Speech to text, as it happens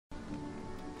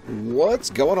What's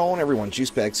going on, everyone?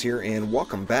 Juicebags here, and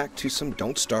welcome back to some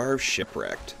Don't Starve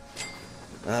Shipwrecked.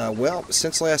 Well,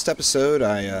 since last episode,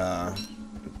 I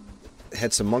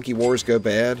had some monkey wars go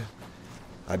bad.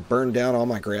 I burned down all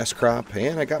my grass crop,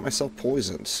 and I got myself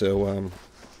poisoned, so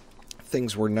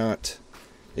things were not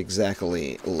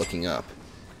exactly looking up.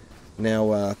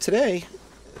 Now, today,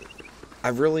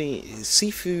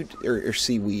 seafood, or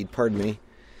seaweed, pardon me,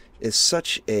 is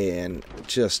such an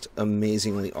just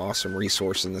amazingly awesome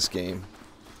resource in this game.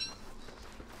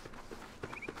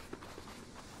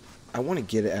 I want to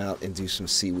get out and do some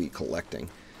seaweed collecting.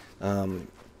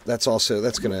 That's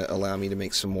going to allow me to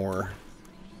make some more,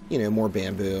 more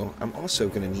bamboo. I'm also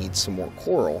going to need some more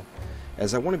coral,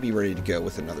 as I want to be ready to go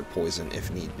with another poison if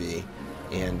need be.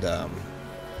 And,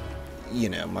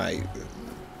 my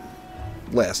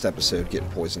last episode getting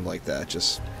poisoned like that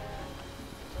just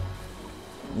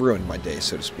ruined my day,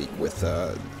 so to speak, with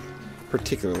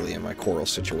particularly in my coral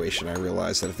situation. I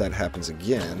realized that if that happens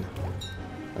again,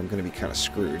 I'm going to be kind of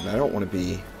screwed, and I don't want to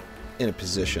be in a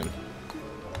position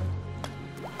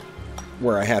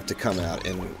where I have to come out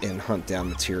and hunt down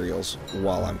materials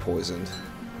while I'm poisoned.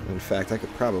 In fact, I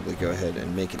could probably go ahead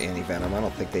and make an anti-venom. I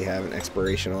don't think they have an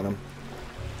expiration on them.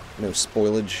 No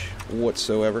spoilage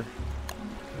whatsoever.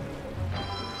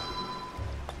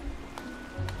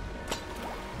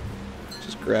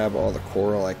 Grab all the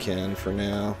coral I can for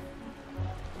now.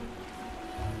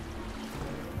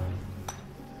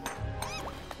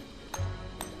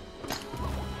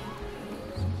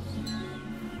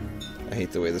 I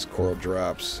hate the way this coral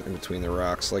drops in between the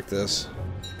rocks like this.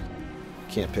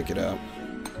 Can't pick it up.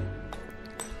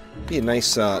 Be a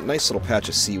nice little patch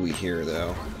of seaweed here,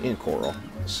 though, and coral.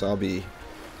 So I'll be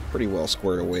pretty well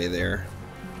squared away there.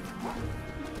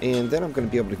 And then I'm going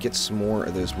to be able to get some more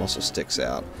of those mussel sticks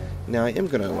out. Now I'm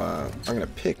going to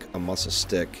pick a mussel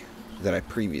stick that I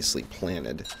previously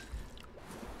planted.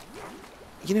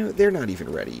 They're not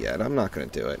even ready yet. I'm not going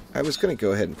to do it. I was going to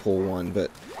go ahead and pull one, but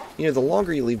the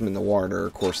longer you leave them in the water,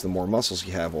 of course, the more mussels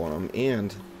you have on them,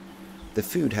 and the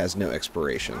food has no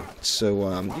expiration.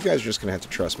 So you guys are just going to have to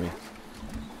trust me.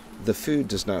 The food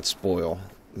does not spoil.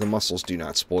 The mussels do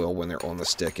not spoil when they're on the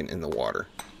stick and in the water.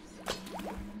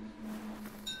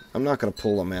 I'm not going to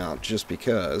pull them out just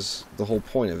because the whole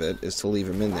point of it is to leave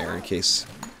them in there in case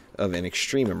of an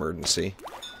extreme emergency.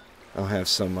 I'll have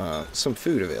some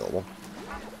food available.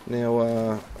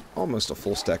 Now, almost a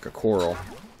full stack of coral.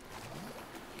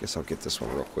 Guess I'll get this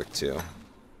one real quick too.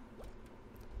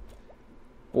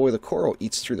 Boy, the coral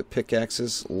eats through the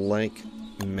pickaxes like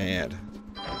mad.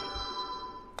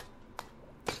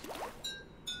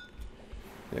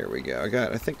 There we go.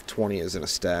 I think 20 is in a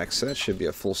stack, so that should be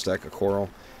a full stack of coral.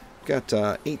 Got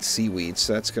 8 seaweed,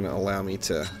 so that's going to allow me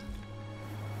to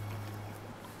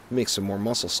make some more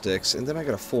mussel sticks, and then I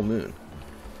got a full moon.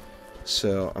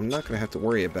 So I'm not going to have to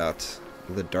worry about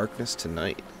the darkness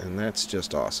tonight, and that's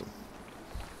just awesome.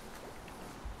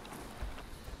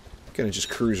 Going to just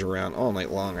cruise around all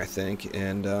night long, I think,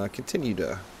 and continue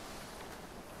to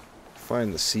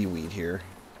find the seaweed here.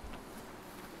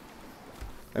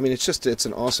 I mean, it's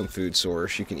an awesome food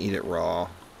source. You can eat it raw.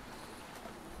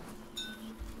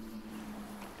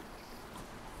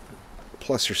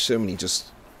 Plus, there's so many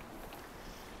just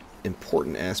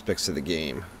important aspects of the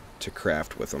game to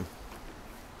craft with them.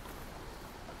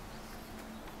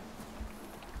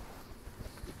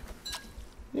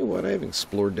 You know what? I haven't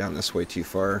explored down this way too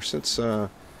far since I've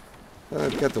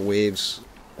got the waves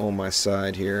on my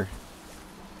side here.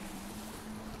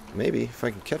 Maybe if I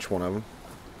can catch one of them.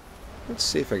 Let's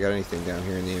see if I got anything down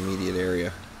here in the immediate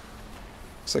area.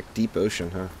 Looks like deep ocean,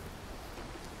 huh?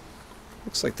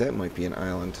 Looks like that might be an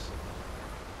island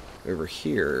over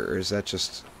here, or is that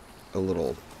just a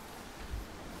little...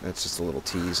 That's just a little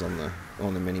tease on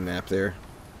the mini map there.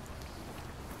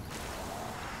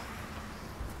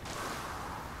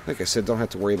 Like I said, don't have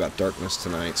to worry about darkness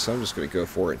tonight, so I'm just going to go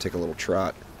for it and take a little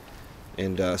trot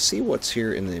and see what's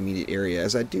here in the immediate area,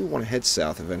 as I do want to head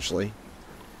south eventually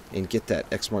and get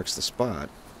that X marks the spot.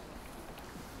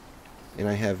 And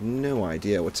I have no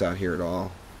idea what's out here at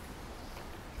all.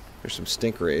 There's some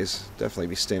stingrays. Definitely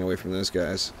be staying away from those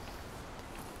guys.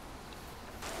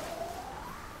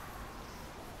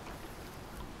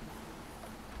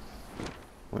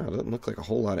 Wow, doesn't look like a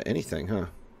whole lot of anything, huh?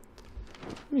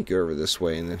 Let me go over this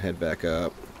way and then head back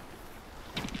up.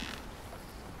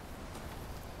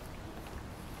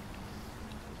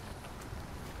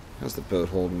 How's the boat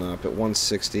holding up? At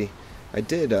 160.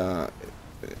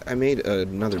 I made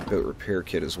another boat repair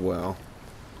kit as well.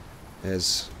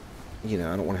 As, I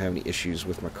don't want to have any issues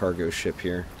with my cargo ship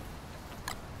here.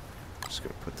 Just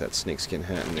going to put that snakeskin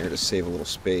hat in there to save a little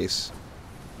space.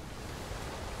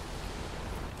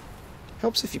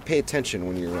 Helps if you pay attention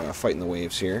when you're fighting the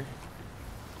waves here.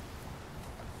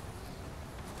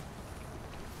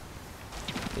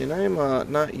 And I'm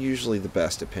not usually the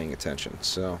best at paying attention,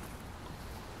 so...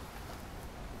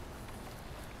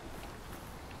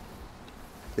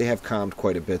 They have calmed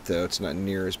quite a bit, though. It's not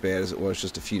near as bad as it was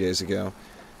just a few days ago.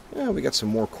 We got some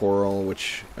more coral,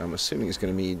 which I'm assuming is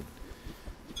going to need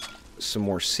some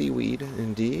more seaweed,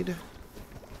 indeed.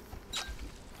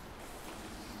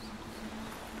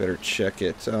 Better check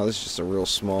it. Oh, this is just a real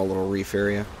small little reef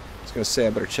area. I was going to say I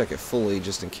better check it fully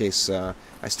just in case. I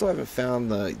still haven't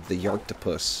found the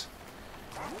Yarctopus.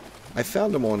 I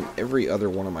found him on every other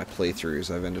one of my playthroughs.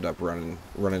 I've ended up running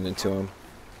into him,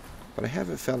 but I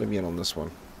haven't found him yet on this one.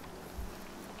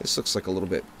 This looks like a little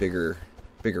bit bigger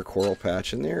coral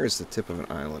patch, and there is the tip of an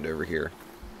island over here.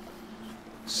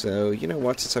 So you know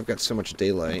what? Since I've got so much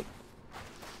daylight,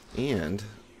 and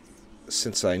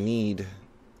since I need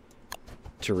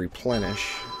to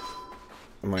replenish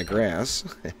my grass,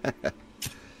 why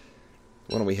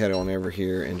don't we head on over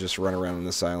here and just run around on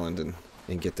this island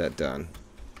and get that done.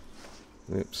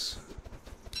 Oops.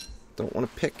 Don't want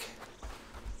to pick.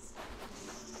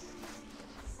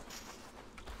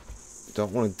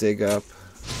 Don't want to dig up.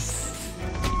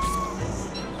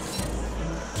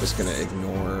 Just going to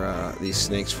ignore these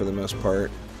snakes for the most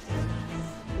part.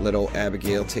 Let old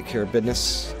Abigail take care of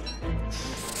business.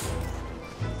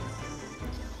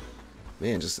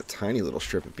 Man, just a tiny little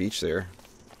strip of beach there.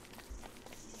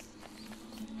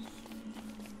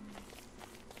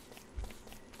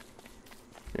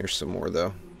 There's some more,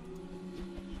 though.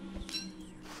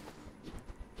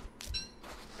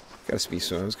 Gotta be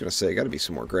some. I was gonna say, gotta be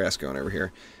some more grass going over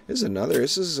here. This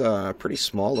is a pretty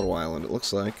small little island. It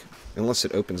looks like, unless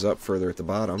it opens up further at the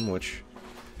bottom, which,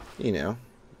 you know,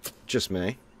 just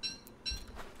may.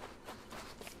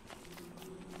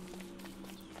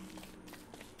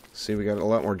 See, we got a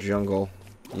lot more jungle.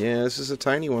 Yeah, this is a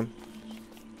tiny one.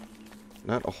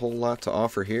 Not a whole lot to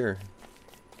offer here.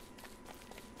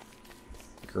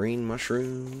 Green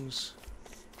mushrooms.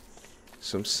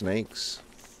 Some snakes.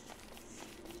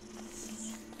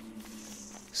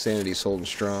 Sanity's holding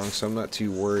strong, so I'm not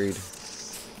too worried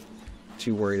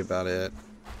about it.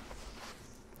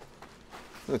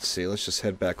 Let's see, let's just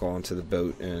head back onto the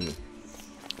boat and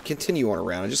continue on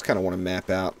around. I just kind of want to map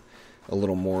out a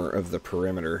little more of the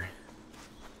perimeter.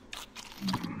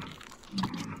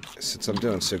 Since I'm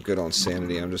doing so good on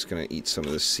sanity, I'm just going to eat some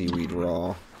of this seaweed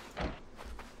raw.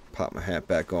 Pop my hat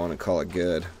back on and call it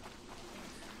good.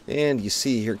 And you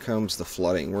see, here comes the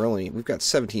flooding. We've got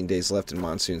 17 days left in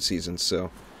monsoon season, so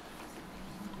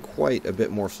quite a bit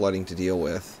more flooding to deal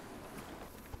with.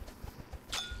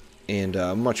 And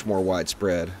much more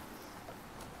widespread.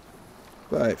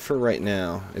 But for right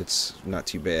now, it's not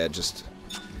too bad. Just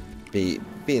being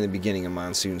the beginning of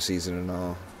monsoon season and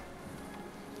all.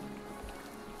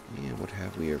 And what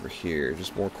have we over here?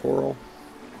 Just more coral.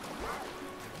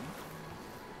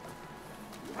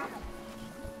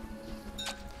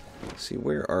 See,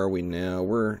 where are we now?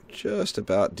 We're just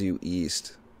about due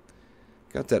east.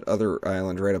 Got that other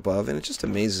island right above, and it just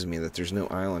amazes me that there's no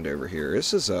island over here.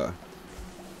 This is a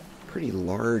pretty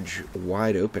large,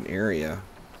 wide open area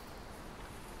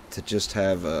to just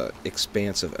have a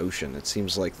expansive ocean. It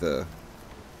seems like there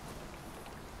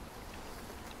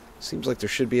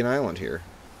should be an island here.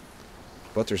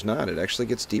 But there's not. It actually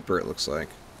gets deeper, it looks like.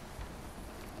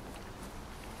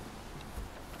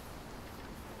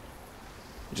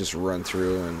 Just run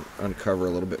through and uncover a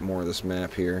little bit more of this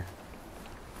map here.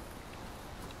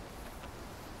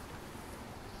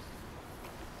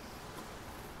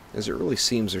 As it really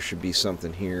seems there should be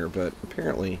something here, but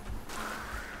apparently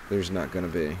there's not going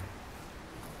to be.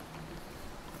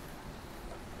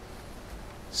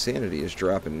 Sanity is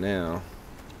dropping now.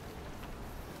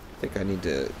 I think I need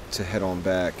to head on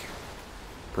back.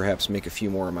 Perhaps make a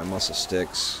few more of my muscle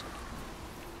sticks.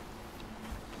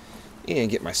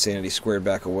 And get my sanity squared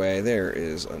back away. There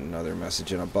is another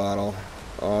message in a bottle.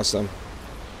 Awesome.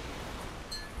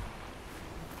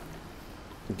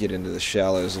 Get into the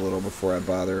shallows a little before I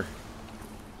bother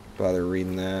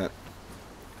reading that.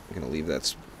 I'm gonna leave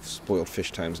that spoiled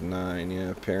fish times 9.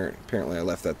 Yeah, apparently I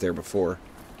left that there before.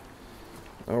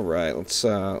 All right,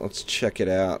 let's check it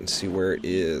out and see where it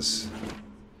is.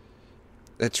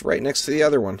 It's right next to the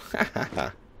other one.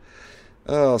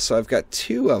 Oh, so I've got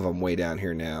 2 of them way down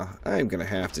here now. I'm gonna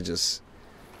have to just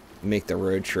make the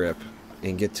road trip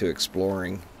and get to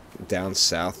exploring down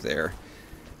south there.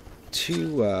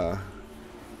 2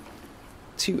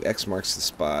 X marks the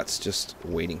spots just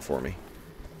waiting for me.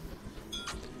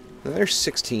 Now there's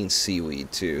 16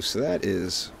 seaweed too, so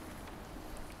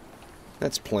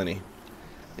that's plenty.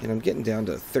 And I'm getting down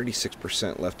to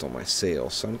 36% left on my sail,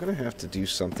 so I'm going to have to do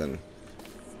something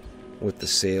with the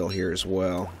sail here as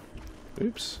well.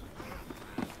 Oops.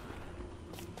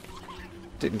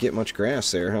 Didn't get much grass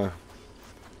there, huh?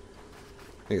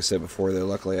 Like I said before, though,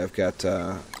 luckily I've got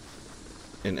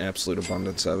an absolute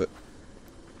abundance of it.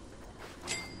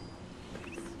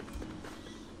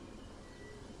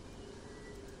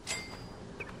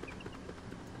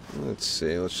 Let's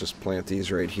see, let's just plant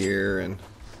these right here and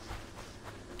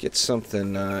get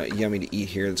something yummy to eat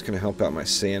here that's going to help out my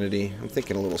sanity. I'm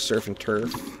thinking a little surf and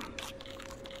turf.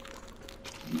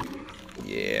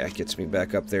 Yeah, it gets me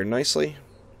back up there nicely.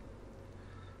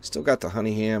 Still got the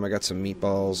honey ham, I got some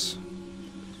meatballs.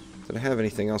 Did I have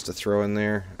anything else to throw in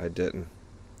there? I didn't.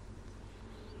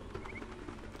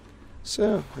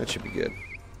 So, that should be good.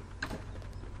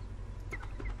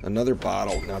 Another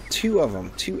bottle. Now, 2 of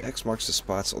them. 2 X marks the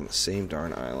spots on the same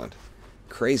darn island.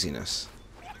 Craziness.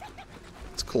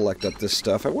 Let's collect up this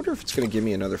stuff. I wonder if it's going to give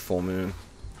me another full moon.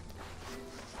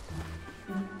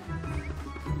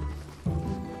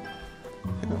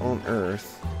 How on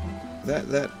earth?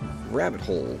 That rabbit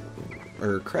hole,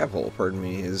 or crab hole, pardon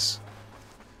me, has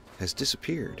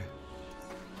disappeared.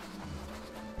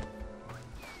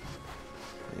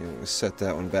 I'm going to set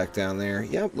that one back down there.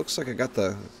 Yep, looks like I got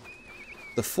the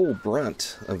full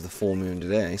brunt of the full moon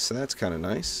today, so that's kind of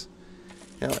nice.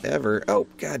 However, oh,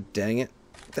 god dang it.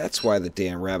 That's why the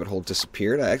damn rabbit hole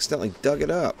disappeared. I accidentally dug it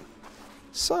up.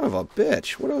 Son of a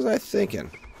bitch. What was I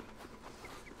thinking?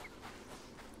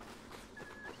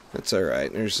 That's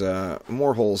alright. There's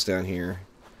more holes down here.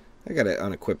 I gotta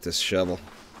unequip this shovel.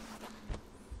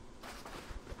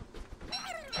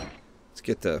 Let's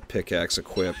get the pickaxe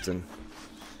equipped and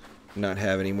not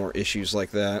have any more issues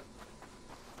like that.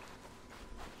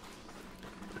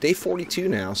 Day 42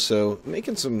 now, so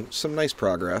making some nice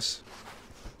progress.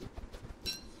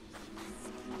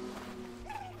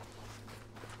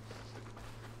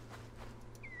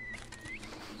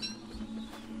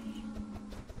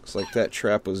 Looks like that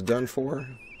trap was done for.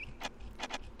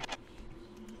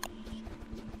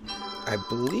 I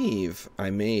believe I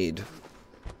made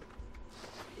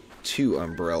 2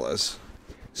 umbrellas.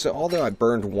 So although I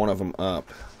burned one of them up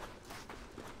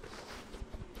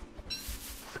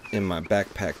in my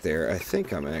backpack there, I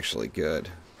think I'm actually good.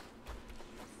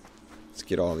 Let's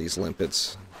get all these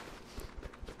limpets.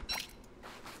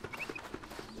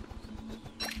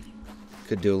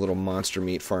 Could do a little monster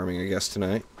meat farming, I guess,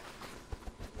 tonight.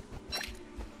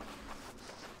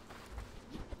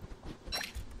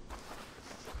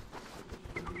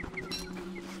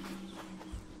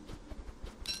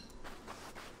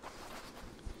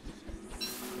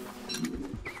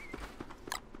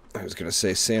 I was gonna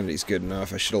say sanity's good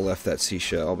enough. I should have left that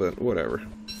seashell, but whatever.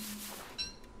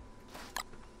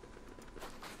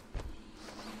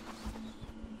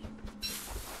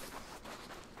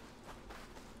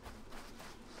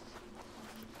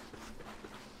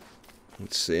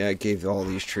 Let's see, I gave all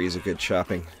these trees a good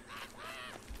chopping.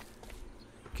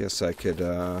 Guess I could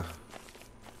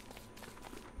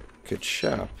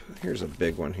chop. Here's a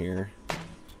big one here.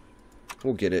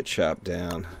 We'll get it chopped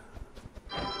down.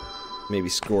 Maybe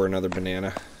score another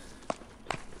banana.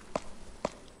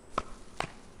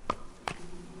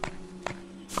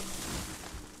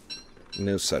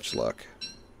 No such luck.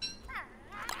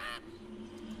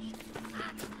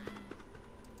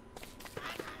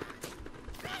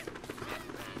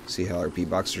 See how our bee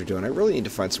boxes are doing. I really need to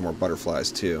find some more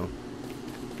butterflies too.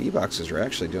 Bee boxes are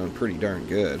actually doing pretty darn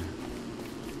good.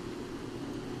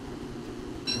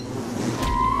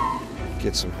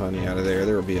 Get some honey out of there.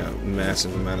 There will be a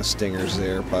massive amount of stingers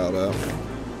there piled up.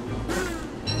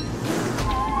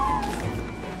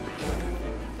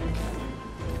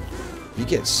 You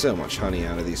get so much honey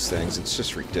out of these things, it's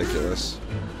just ridiculous.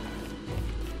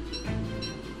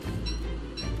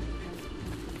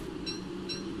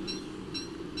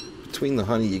 Between the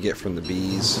honey you get from the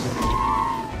bees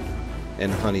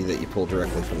and honey that you pull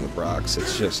directly from the brocs,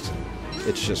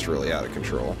 it's just really out of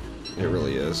control. It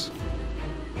really is.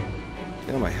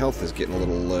 Now my health is getting a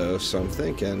little low, so I'm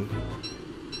thinking...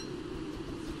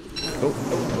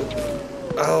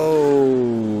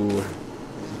 Oh!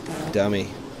 Dummy.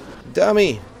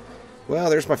 Dummy! Well,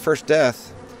 there's my first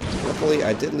death. Luckily,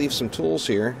 I did leave some tools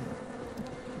here.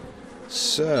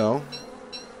 So...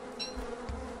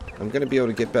 I'm going to be able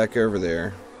to get back over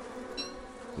there.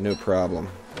 No problem.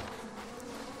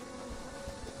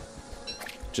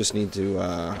 Just need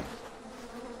to,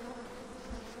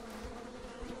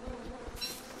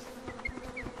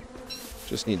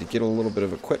 Just need to get a little bit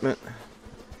of equipment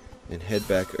and head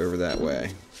back over that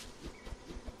way.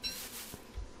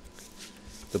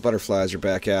 The butterflies are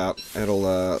back out.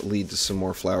 That'll lead to some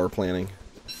more flower planting.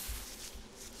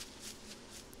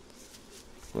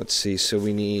 Let's see, so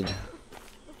we need...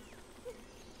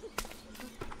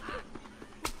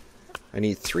 I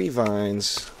need 3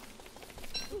 vines.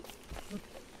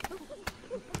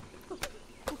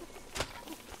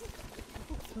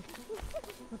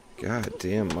 God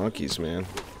damn monkeys, man.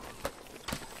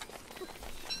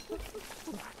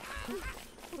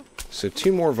 So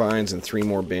 2 more vines and 3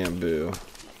 more bamboo.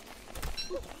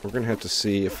 We're going to have to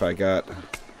see if I got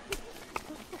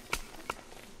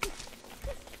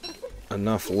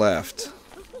enough left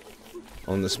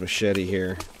on this machete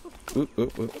here. Oop,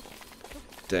 oop, oop.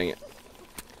 Dang it.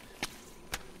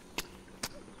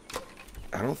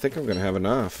 I don't think I'm going to have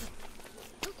enough.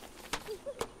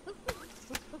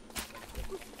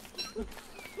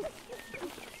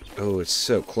 Oh, it's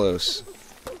so close.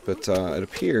 But it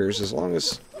appears, as long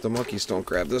as the monkeys don't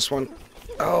grab this one...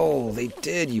 Oh, they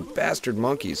did, you bastard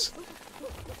monkeys.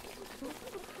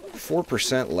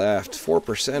 4% left.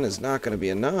 4% is not going to be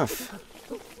enough.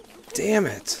 Damn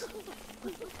it.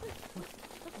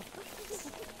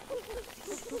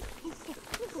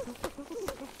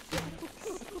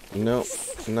 Nope,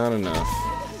 not enough.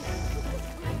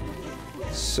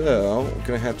 So, I'm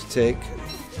going to have to take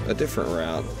a different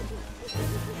route.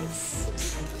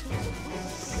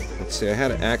 Let's see, I had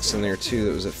an axe in there too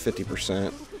that was at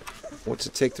 50%. What's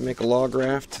it take to make a log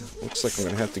raft? Looks like I'm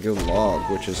going to have to go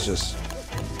log, which is just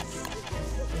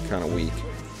kind of weak.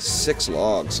 6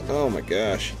 logs. Oh my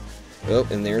gosh. Oh,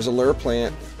 and there's a lure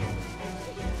plant.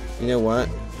 You know what?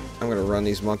 I'm going to run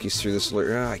these monkeys through this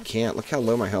lure. Oh, I can't. Look how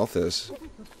low my health is.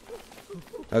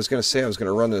 I was going to say I was going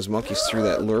to run those monkeys through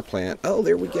that lure plant. Oh,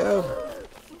 there we go.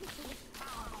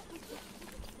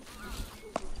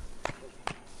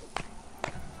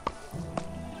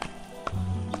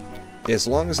 As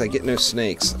long as I get no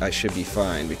snakes, I should be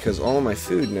fine, because all my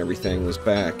food and everything was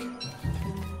back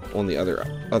on the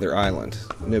other island.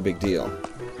 No big deal.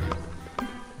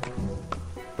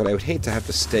 But I would hate to have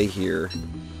to stay here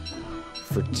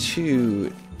for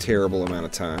too terrible amount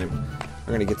of time. I'm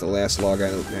going to get the last log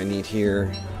I need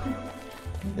here,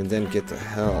 and then get the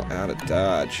hell out of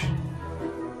Dodge.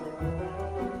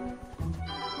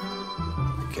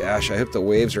 Gosh, I hope the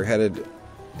waves are headed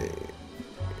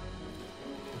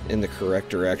in the correct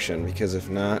direction, because if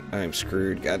not, I'm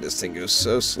screwed. God, this thing goes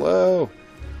so slow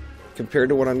compared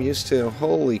to what I'm used to.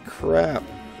 Holy crap.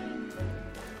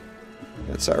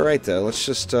 That's alright though. Let's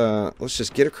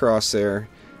just get across there.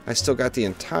 I still got the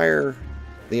entire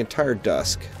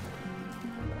dusk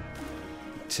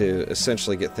to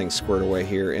essentially get things squared away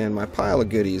here, and my pile of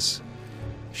goodies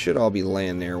should all be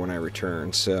laying there when I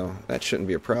return, so that shouldn't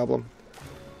be a problem.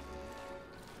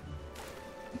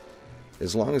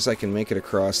 As long as I can make it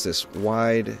across this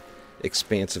wide,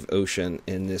 expansive ocean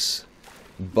in this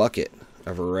bucket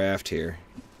of a raft here.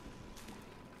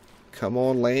 Come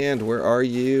on, land, where are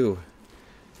you?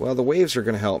 Well, the waves are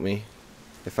going to help me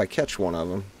if I catch one of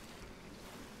them.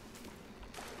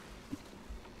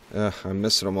 I'm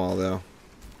missing them all, though.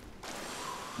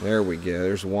 There we go,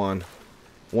 there's one.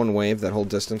 One wave, that whole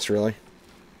distance, really?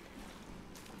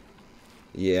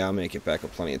 Yeah, I'll make it back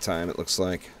with plenty of time, it looks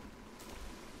like.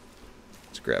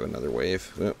 Let's grab another wave.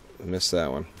 Oh, missed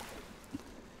that one.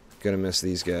 Gonna miss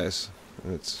these guys.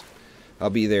 I'll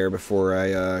be there before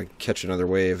I catch another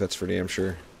wave, that's for damn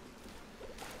sure.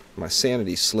 My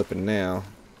sanity's slipping now.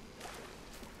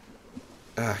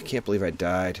 I can't believe I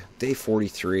died. Day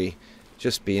 43.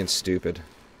 Just being stupid.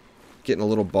 Getting a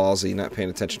little ballsy, not paying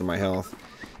attention to my health.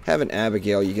 Having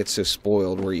Abigail, you get so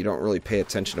spoiled where you don't really pay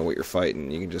attention to what you're fighting.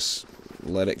 You can just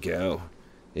let it go.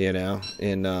 You know,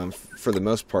 and for the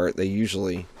most part, they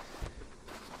usually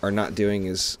are not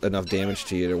doing enough damage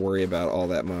to you to worry about all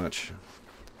that much.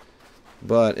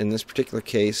 But in this particular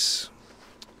case,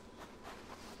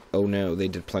 oh no, they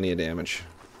did plenty of damage.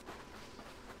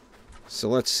 So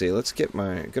let's see,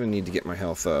 I'm gonna need to get my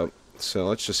health up. So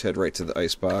let's just head right to the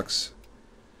ice box.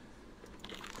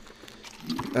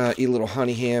 Eat a little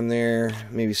honey ham there,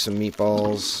 maybe some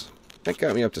meatballs. That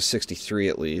got me up to 63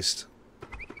 at least.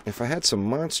 If I had some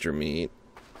monster meat,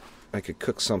 I could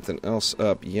cook something else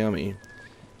up yummy,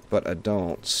 but I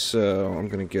don't. So I'm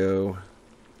gonna go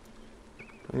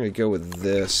with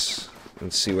this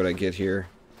and see what I get here.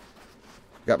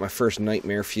 Got my first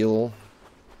nightmare fuel,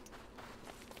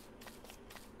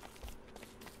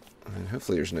 and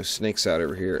hopefully there's no snakes out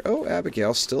over here. Oh,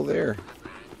 Abigail's still there,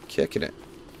 kicking it.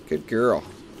 Good girl.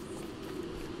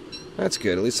 That's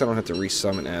good. At least I don't have to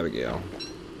resummon Abigail.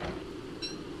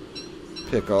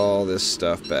 Pick all this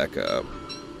stuff back up.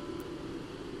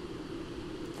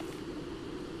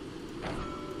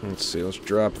 Let's see, let's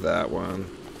drop that one.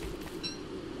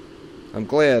 I'm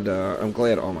glad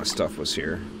all my stuff was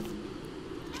here.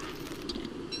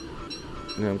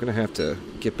 Now I'm gonna have to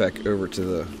get back over to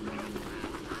the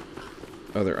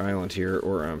other island here,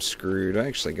 or I'm screwed. I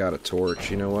actually got a torch.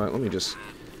 You know what? Let me just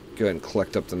go ahead and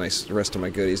collect up the rest of my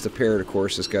goodies. The parrot, of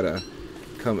course, has got to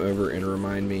come over and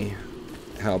remind me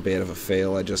how bad of a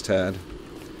fail I just had.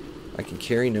 I can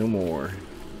carry no more.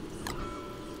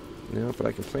 No, but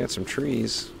I can plant some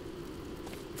trees.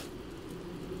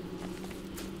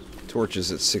 Torch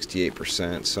is at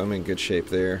 68%, so I'm in good shape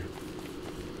there.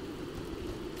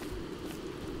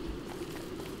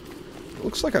 It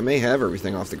looks like I may have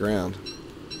everything off the ground.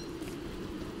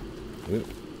 Oop.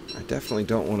 I definitely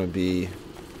don't want to be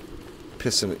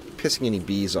pissing any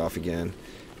bees off again.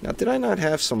 Now, did I not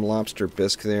have some lobster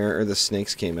bisque there, or the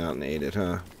snakes came out and ate it,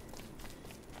 huh?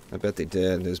 I bet they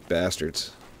did, those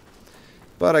bastards.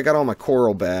 But I got all my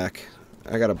coral back.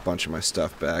 I got a bunch of my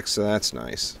stuff back, so that's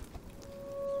nice.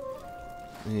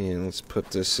 And let's put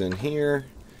this in here.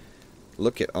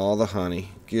 Look at all the honey.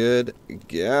 Good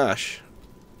gosh.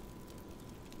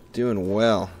 Doing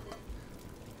well.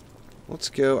 Let's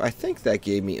go. I think that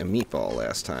gave me a meatball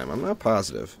last time. I'm not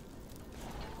positive.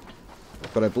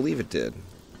 But I believe it did.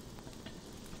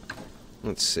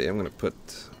 Let's see. I'm going to put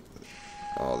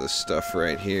all this stuff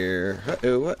right here.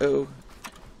 Uh-oh, uh-oh.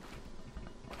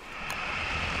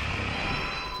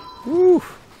 Woo!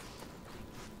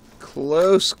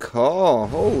 Close call.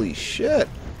 Holy shit.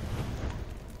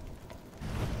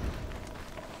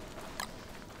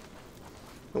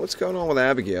 What's going on with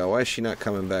Abigail? Why is she not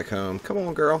coming back home? Come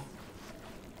on, girl.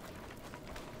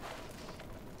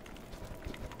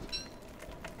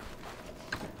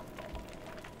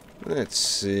 Let's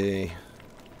see.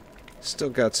 Still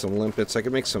got some limpets. I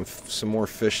could make some more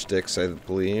fish sticks, I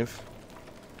believe.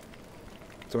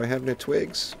 Do I have no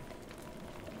twigs?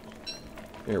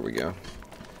 There we go.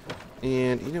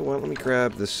 And you know what? Let me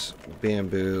grab this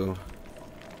bamboo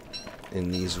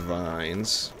and these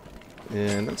vines.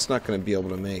 And that's not going to be able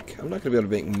to make... I'm not going to be able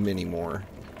to make many more.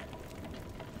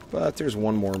 But there's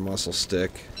one more mussel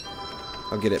stick.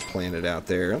 I'll get it planted out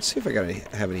there. Let's see if I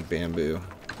have any bamboo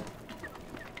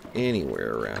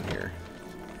anywhere around here.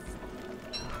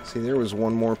 See, there was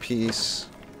one more piece.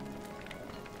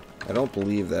 I don't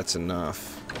believe that's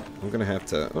enough. I'm going to have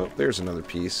to... Oh, there's another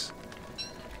piece.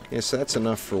 Yes, so that's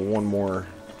enough for one more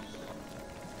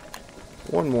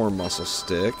mussel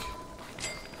stick.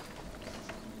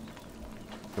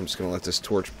 I'm just going to let this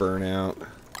torch burn out.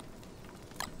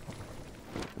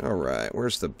 Alright,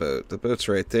 where's the boat? The boat's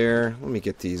right there. Let me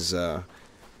get these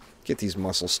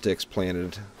mussel sticks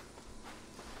planted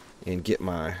and get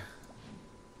my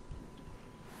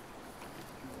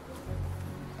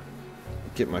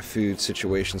food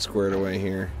situation squared away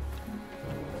here.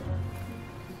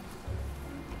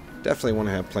 Definitely want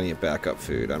to have plenty of backup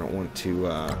food. I don't want to,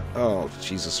 oh,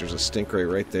 Jesus, there's a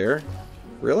stingray right there.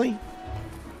 Really?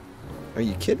 Are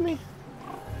you kidding me?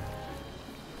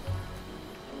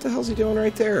 What the hell's he doing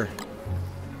right there?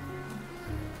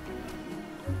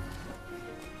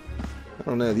 I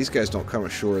don't know. These guys don't come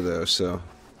ashore, though, so...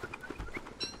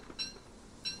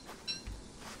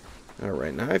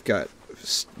 Alright, now I've got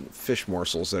fish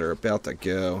morsels that are about to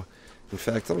go. In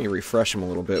fact, let me refresh them a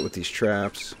little bit with these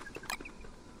traps.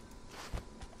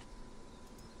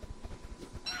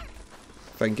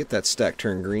 If I can get that stack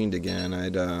turned green again,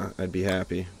 I'd be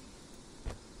happy.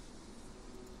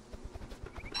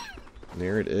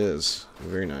 There it is.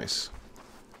 Very nice.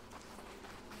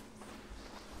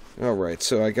 Alright,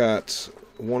 so I got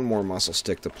one more mussel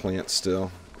stick to plant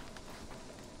still.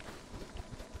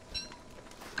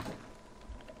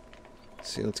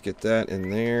 See, let's get that in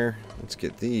there. Let's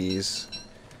get these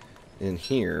in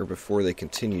here before they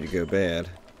continue to go bad.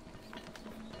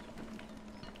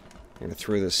 I'm going to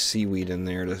throw this seaweed in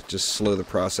there to just slow the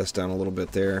process down a little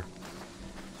bit there.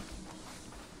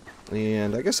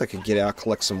 And I guess I could get out,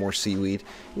 collect some more seaweed.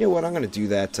 You know what, I'm going to do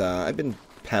that. I've been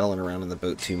paddling around in the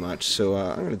boat too much, so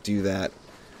I'm going to do that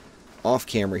off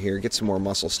camera here, get some more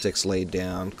mussel sticks laid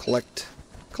down, collect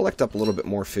up a little bit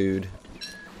more food,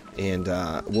 and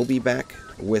we'll be back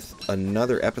with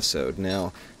another episode.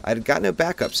 Now, I've got no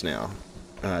backups now.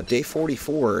 Day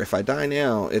 44, if I die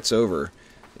now, it's over.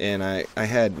 And I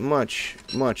had much,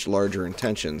 much larger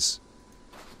intentions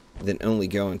than only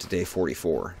going to day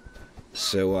 44.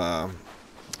 So,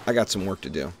 I got some work to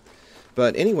do.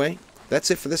 But anyway,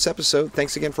 that's it for this episode.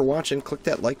 Thanks again for watching. Click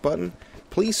that like button.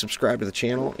 Please subscribe to the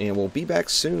channel, and we'll be back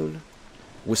soon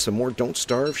with some more Don't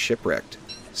Starve Shipwrecked.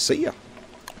 See ya!